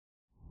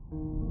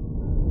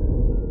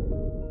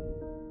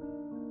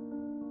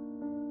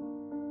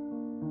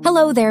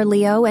Hello there,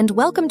 Leo, and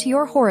welcome to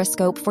your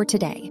horoscope for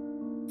today,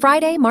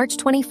 Friday, March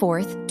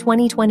 24th,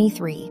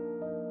 2023.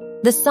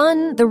 The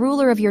sun, the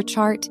ruler of your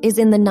chart, is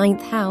in the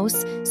 9th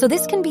house, so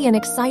this can be an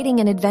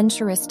exciting and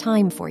adventurous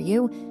time for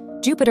you.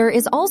 Jupiter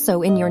is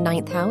also in your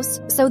 9th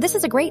house, so this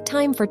is a great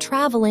time for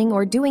traveling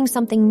or doing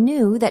something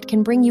new that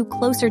can bring you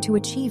closer to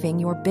achieving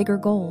your bigger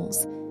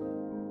goals.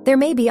 There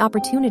may be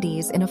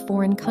opportunities in a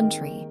foreign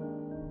country.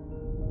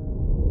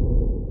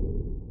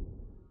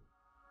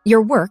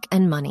 Your work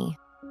and money.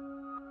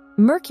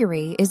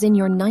 Mercury is in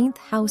your 9th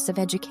house of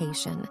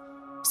education,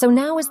 so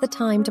now is the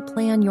time to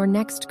plan your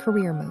next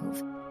career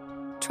move.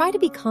 Try to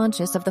be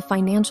conscious of the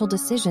financial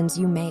decisions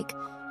you make,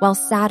 while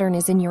Saturn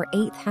is in your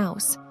 8th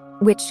house,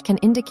 which can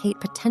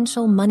indicate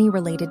potential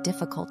money-related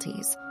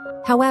difficulties.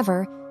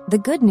 However, the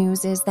good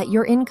news is that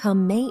your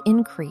income may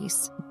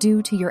increase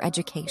due to your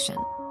education.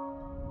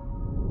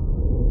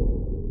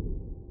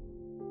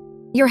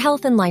 Your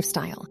health and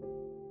lifestyle.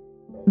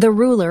 The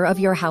ruler of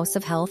your house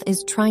of health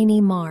is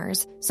trine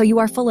Mars, so you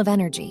are full of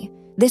energy.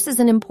 This is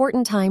an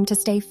important time to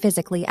stay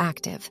physically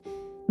active.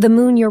 The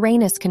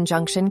Moon-Uranus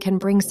conjunction can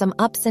bring some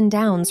ups and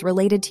downs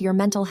related to your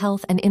mental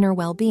health and inner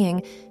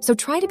well-being, so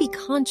try to be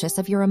conscious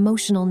of your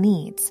emotional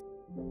needs.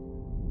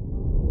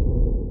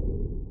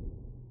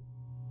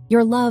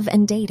 Your love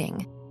and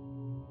dating.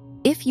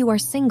 If you are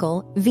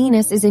single,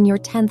 Venus is in your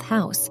 10th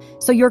house,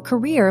 so your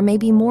career may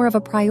be more of a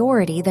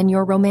priority than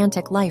your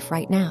romantic life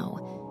right now.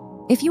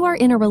 If you are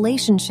in a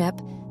relationship,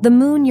 the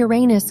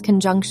Moon-Uranus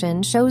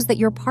conjunction shows that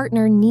your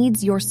partner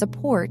needs your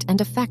support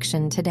and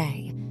affection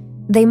today.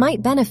 They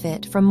might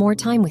benefit from more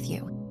time with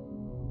you.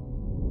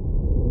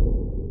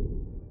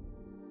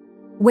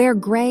 Wear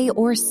gray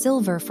or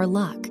silver for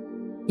luck.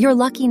 Your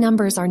lucky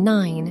numbers are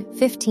 9,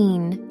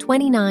 15,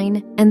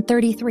 29, and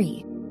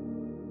 33.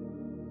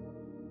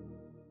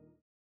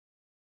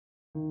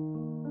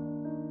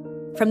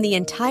 From the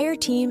entire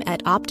team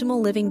at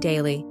Optimal Living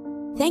Daily,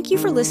 thank you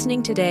for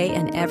listening today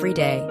and every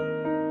day.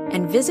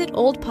 And visit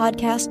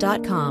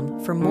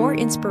oldpodcast.com for more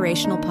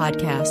inspirational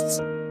podcasts.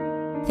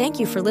 Thank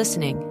you for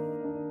listening.